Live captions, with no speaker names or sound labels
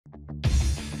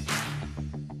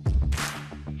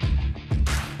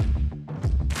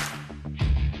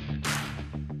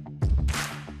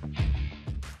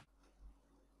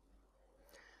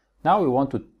Now we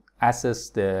want to assess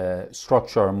the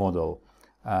structure model.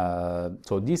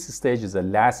 So this stage is the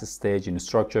last stage in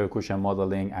structure equation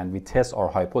modeling, and we test our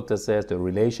hypothesis, the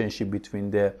relationship between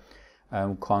the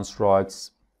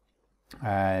constructs,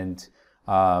 and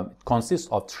it consists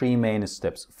of three main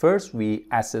steps. First, we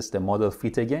assess the model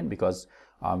fit again, because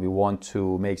we want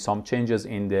to make some changes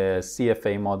in the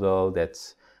CFA model that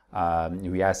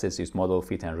we assess its model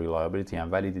fit and reliability and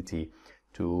validity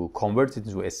to convert it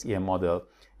into a SEM model.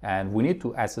 And we need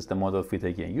to assess the model fit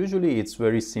again. Usually it's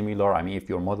very similar. I mean, if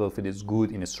your model fit is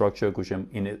good in a structure equation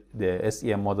in the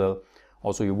SEM model,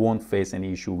 also you won't face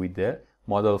any issue with the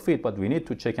model fit, but we need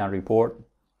to check and report.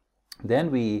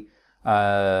 Then we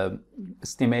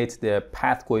estimate the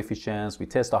path coefficients, we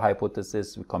test the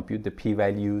hypothesis, we compute the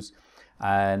p-values,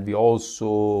 and we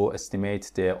also estimate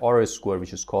the R square,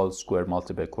 which is called square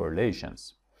multiple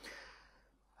correlations.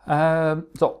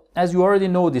 So as you already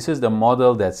know, this is the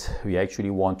model that we actually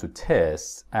want to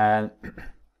test, and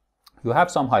you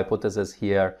have some hypotheses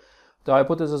here. The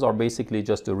hypotheses are basically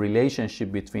just the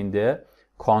relationship between the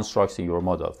constructs in your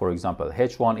model. For example,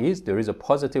 H1 is there is a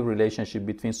positive relationship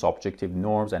between subjective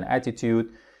norms and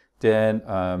attitude. Then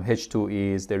H2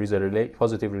 is there is a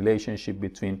positive relationship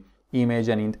between image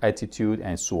and attitude,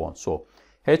 and so on. So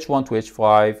H1 to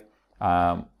H5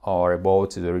 are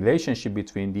about the relationship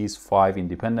between these 5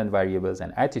 independent variables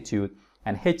and attitude,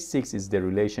 and H6 is the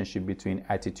relationship between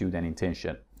attitude and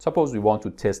intention. Suppose we want to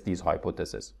test these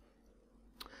hypotheses.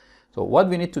 So what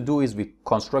we need to do is we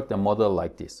construct a model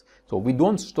like this. So we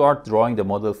don't start drawing the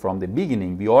model from the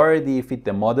beginning. We already fit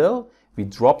the model. We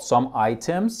drop some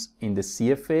items in the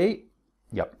CFA.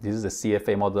 Yep, this is the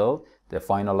CFA model, the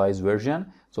finalized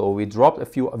version. So we dropped a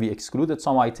few, we excluded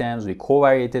some items, we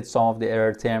covariated some of the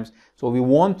error terms. So we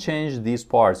won't change these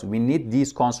parts. We need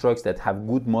these constructs that have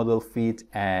good model fit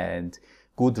and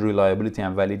good reliability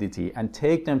and validity, and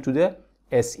take them to the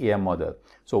SEM model.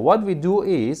 So what we do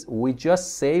is we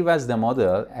just save as the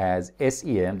model as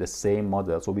SEM, the same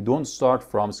model. So we don't start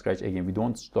from scratch again. We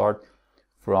don't start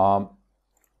from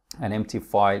an empty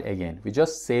file again. We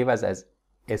just save as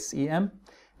SEM.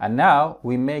 And now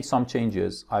we make some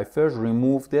changes. I first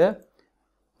remove the,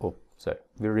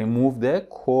 we remove the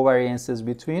covariances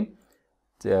between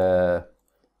the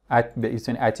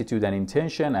between attitude and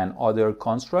intention and other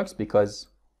constructs, because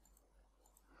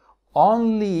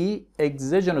only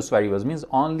exogenous variables, means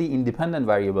only independent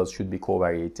variables, should be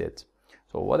covariated.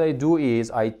 So what I do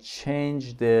is I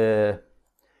change the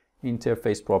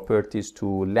interface properties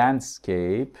to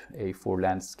landscape, A4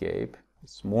 landscape.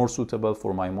 It's more suitable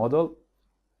for my model.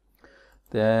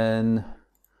 Then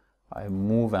I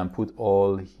move and put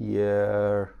all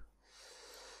here.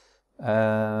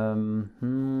 Let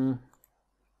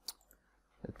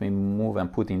me move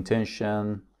and put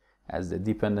intention as the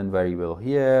dependent variable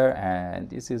here, and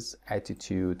this is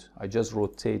attitude. I just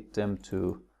rotate them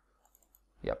to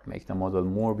make the model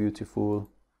more beautiful.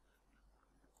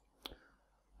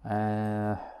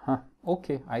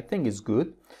 Okay, I think it's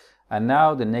good. And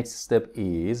now the next step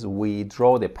is we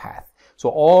draw the path. So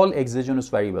all exogenous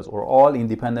variables or all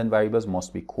independent variables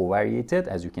must be covariated,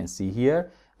 as you can see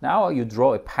here. Now you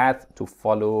draw a path to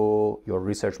follow your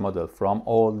research model from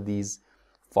all these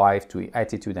 5 to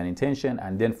attitude and intention,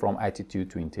 and then from attitude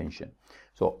to intention.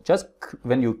 So just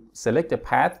when you select a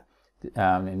path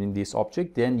in this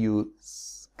object, then you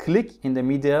click in the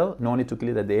middle, no need to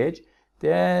click at the edge,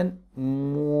 then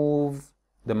move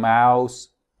the mouse,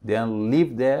 then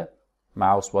leave the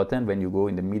mouse button when you go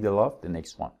in the middle of the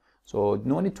next one. So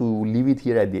no need to leave it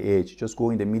here at the edge, just go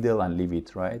in the middle and leave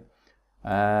it, right?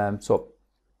 So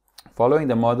following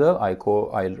the model,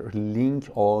 I link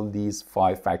all these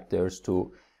 5 factors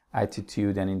to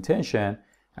attitude and intention,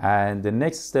 and the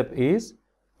next step is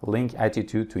link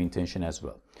attitude to intention as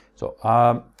well. So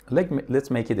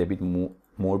let's make it a bit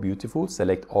more beautiful.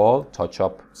 Select all, touch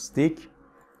up stick,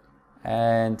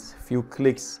 and few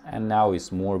clicks, and now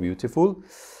it's more beautiful.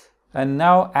 And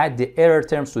now add the error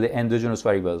terms to the endogenous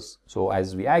variables. So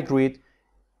as we agreed,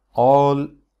 all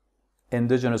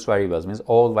endogenous variables means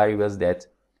all variables that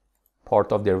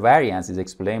part of their variance is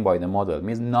explained by the model,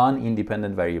 means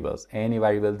non-independent variables. Any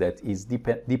variable that is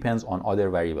depends on other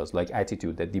variables, like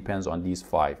attitude that depends on these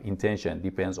 5, intention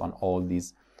depends on all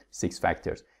these 6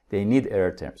 factors. They need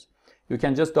error terms. You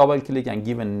can just double click and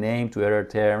give a name to error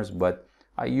terms, but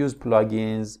I use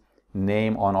plugins,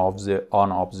 name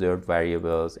unobserved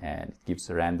variables, and it gives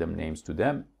random names to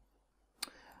them.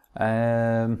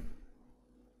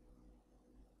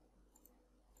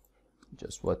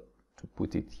 Just what to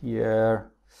put it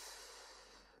here.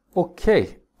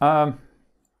 Okay,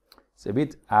 it's a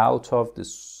bit out of the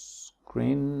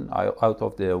screen, out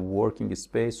of the working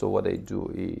space. So what I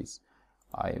do is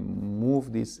I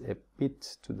move this a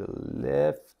bit to the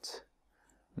left.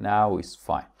 Now it's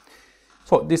fine.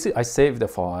 So this is, I save the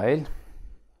file.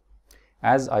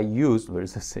 As I used, where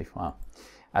is the save file?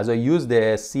 As I use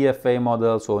the CFA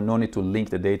model, so no need to link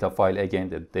the data file again.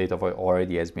 The data file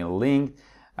already has been linked.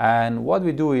 And what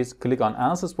we do is click on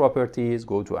analysis properties,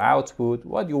 go to output.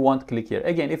 What you want, click here.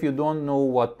 Again, if you don't know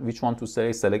which one to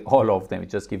select all of them. It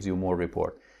just gives you more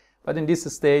report. But in this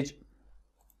stage,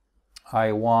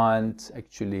 I want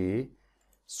actually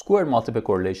square multiple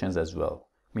correlations as well.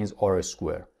 Means R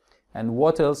square. And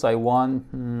what else I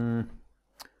want?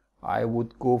 I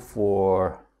would go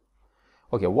for,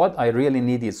 okay, what I really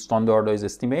need is standardized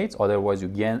estimates. Otherwise, you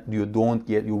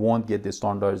won't get the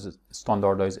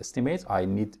standardized estimates. I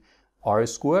need R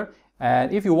square.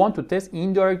 And if you want to test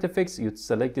indirect effects, you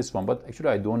select this one. But actually,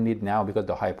 I don't need now because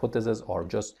the hypotheses are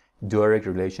just direct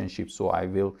relationships. So I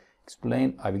will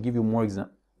explain. I will give you more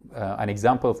an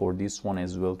example for this one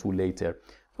as well too later.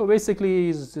 So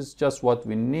basically, this is just what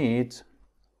we need,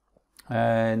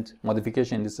 and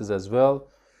modification indices as well.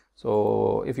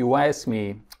 So if you ask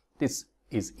me, this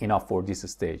is enough for this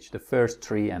stage. The first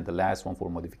three and the last one for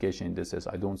modification indices.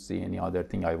 I don't see any other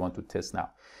thing I want to test now.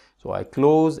 So I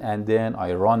close and then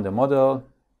I run the model.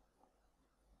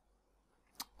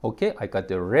 Okay, I got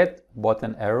the red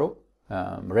arrow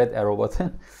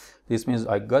button. This means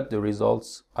I got the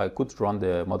results. I could run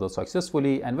the model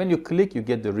successfully. And when you click, you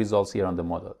get the results here on the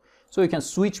model. So you can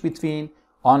switch between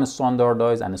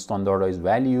unstandardized and standardized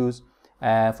values.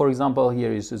 For example,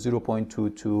 here is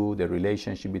 0.22. The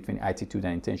relationship between attitude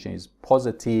and intention is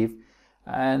positive.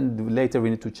 And later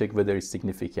we need to check whether it's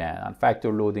significant. And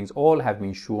factor loadings all have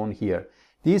been shown here.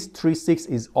 This 3.6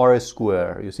 is R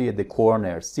square. You see at the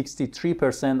corner,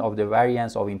 63% of the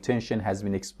variance of intention has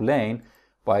been explained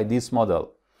by this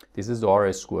model. This is the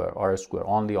R square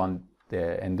only on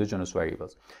the endogenous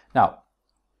variables. Now,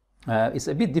 it's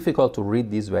a bit difficult to read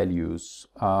these values.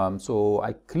 So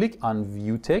I click on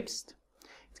view text.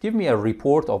 It gives me a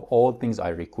report of all things I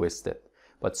requested.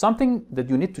 But something that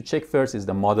you need to check first is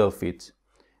the model fit.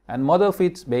 And model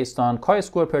fit based on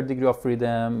chi-square per degree of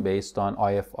freedom, based on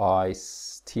IFI,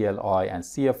 TLI, and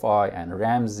CFI, and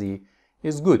Ramsey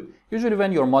is good. Usually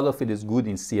when your model fit is good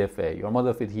in CFA, your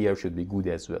model fit here should be good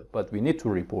as well. But we need to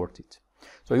report it.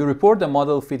 So you report the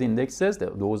model fit indexes,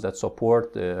 those that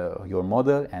support your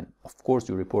model, and of course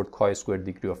you report chi-square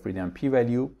degree of freedom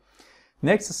p-value.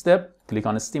 Next step, click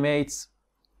on estimates.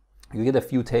 You get a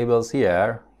few tables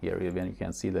here. Here even you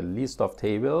can see the list of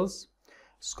tables,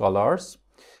 scholars.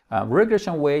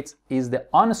 Regression weights is the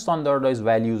unstandardized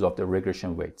values of the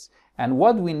regression weights. And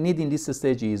what we need in this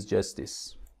stage is just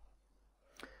this.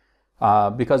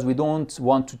 Because we don't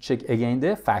want to check again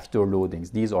the factor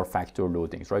loadings. These are factor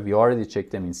loadings, right? We already checked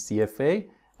them in CFA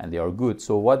and they are good.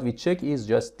 So what we check is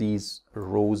just these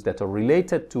rows that are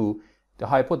related to the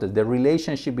hypothesis, the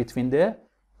relationship between the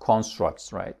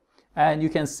constructs, right? And you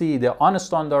can see the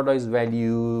unstandardized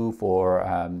value for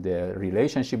the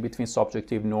relationship between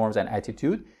subjective norms and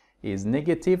attitude is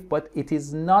negative, but it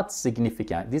is not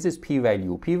significant. This is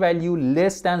p-value. P-value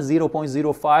less than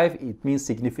 0.05, it means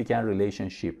significant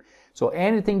relationship. So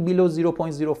anything below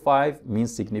 0.05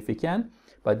 means significant,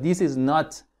 but this is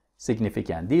not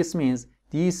significant. This means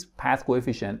this path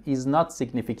coefficient is not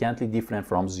significantly different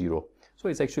from 0. So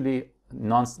it's actually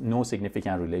no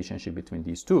significant relationship between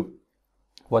these two.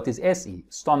 What is SE?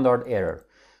 Standard error.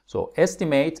 So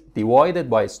estimate divided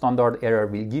by standard error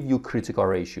will give you critical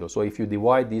ratio. So if you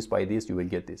divide this by this, you will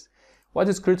get this. What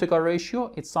is critical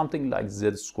ratio? It's something like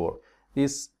Z score.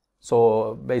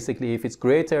 So basically, if it's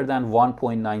greater than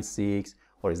 1.96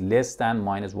 or is less than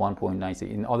minus 1.96,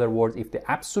 in other words, if the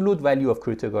absolute value of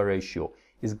critical ratio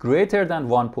is greater than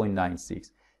 1.96,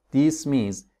 this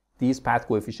means this path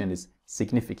coefficient is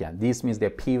significant. This means the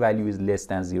p-value is less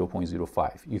than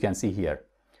 0.05. You can see here.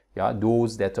 Yeah,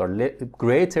 those that are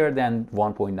greater than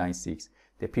 1.96,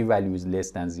 the p-value is less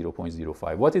than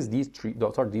 0.05. What is these three?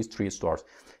 What are these three stars?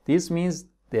 This means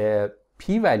the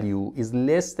p-value is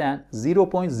less than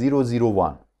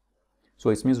 0.001. So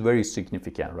it means very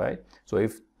significant, right? So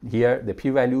if here the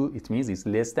p-value, it means it's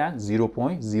less than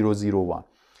 0.001.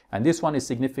 And this one is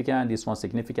significant, this one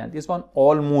significant, this one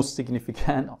almost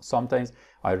significant. Sometimes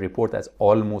I report as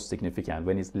almost significant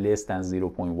when it's less than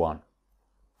 0.1.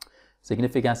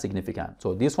 Significant, significant.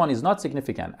 So this one is not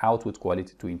significant. Output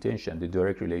quality to intention, the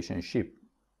direct relationship.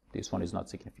 This one is not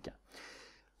significant.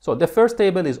 So the first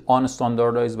table is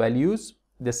unstandardized values.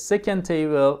 The second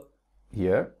table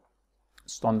here,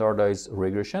 standardized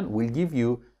regression, will give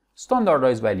you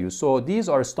standardized values. So these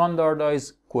are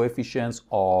standardized coefficients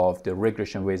of the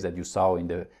regression weights that you saw in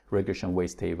the regression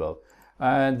weights table.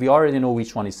 And we already know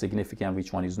which one is significant,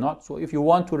 which one is not. So if you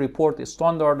want to report a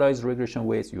standardized regression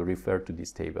weights, you refer to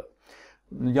this table.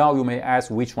 Now you may ask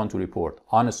which one to report,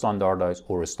 unstandardized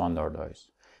or standardized.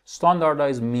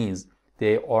 Standardized means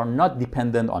they are not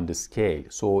dependent on the scale.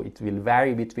 So it will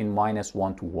vary between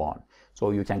 -1 to 1.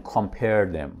 So you can compare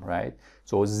them, right?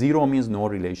 So 0 means no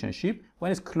relationship.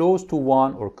 When it's close to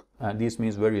 1, or this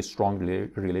means very strong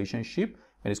relationship.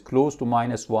 When it's close to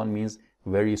 -1 means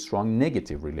very strong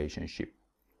negative relationship.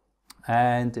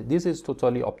 And this is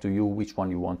totally up to you which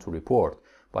one you want to report.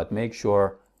 But make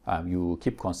sure you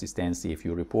keep consistency. If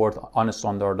you report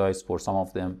unstandardized for some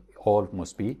of them, all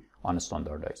must be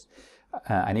unstandardized.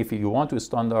 And if you want to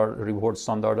report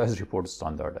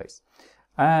standardized.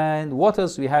 And what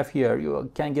else we have here?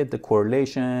 You can get the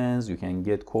correlations, you can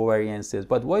get covariances,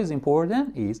 but what is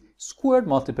important is squared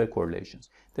multiple correlations.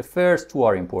 The first two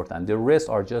are important. The rest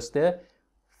are just the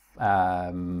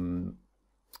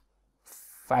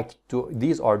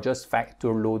these are just factor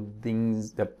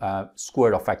loadings, the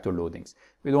square of factor loadings.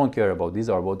 We don't care about these,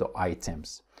 are about the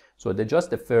items. So just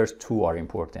the first two are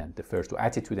important, the first two,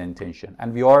 attitude and intention.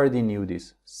 And we already knew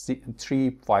this.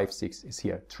 3, 5, 6 is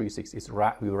here. 3, 6 is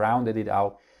we rounded it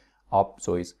out up.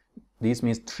 So this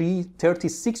means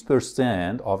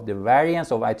 36% of the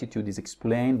variance of attitude is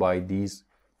explained by these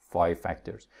 5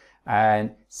 factors.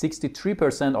 And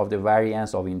 63% of the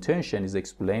variance of intention is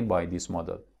explained by this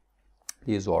model.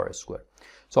 These are a square.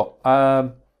 So,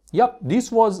 yep,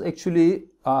 this was actually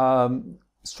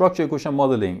structure equation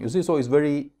modeling. You see, so it's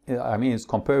very, it's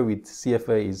compared with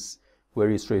CFA is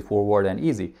very straightforward and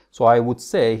easy. So I would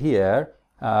say here,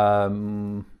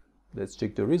 let's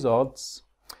check the results.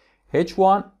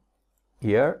 H1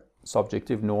 here,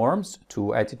 subjective norms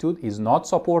to attitude is not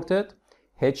supported.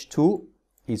 H2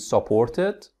 is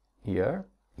supported here,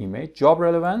 image, job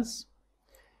relevance,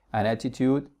 and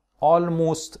attitude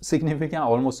almost significant,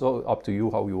 almost up to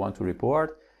you how you want to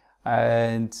report.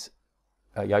 And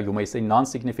yeah, you may say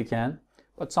non-significant,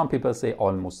 but some people say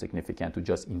almost significant to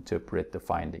just interpret the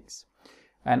findings.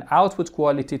 And output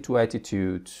quality to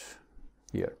attitude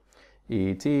here,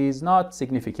 it is not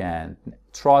significant.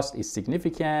 Trust is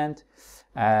significant,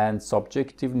 and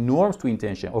subjective norms to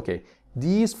intention. Okay,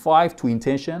 these 5 to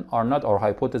intention are not our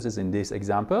hypothesis in this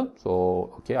example,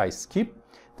 so okay, I skip.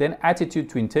 Then attitude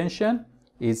to intention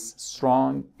is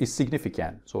strong, is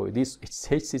significant. So this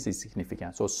HCs is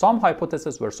significant. So some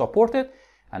hypotheses were supported,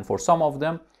 and for some of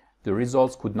them, the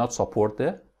results could not support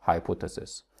the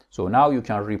hypothesis. So now you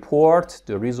can report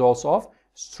the results of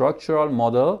structural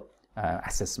model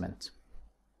assessment.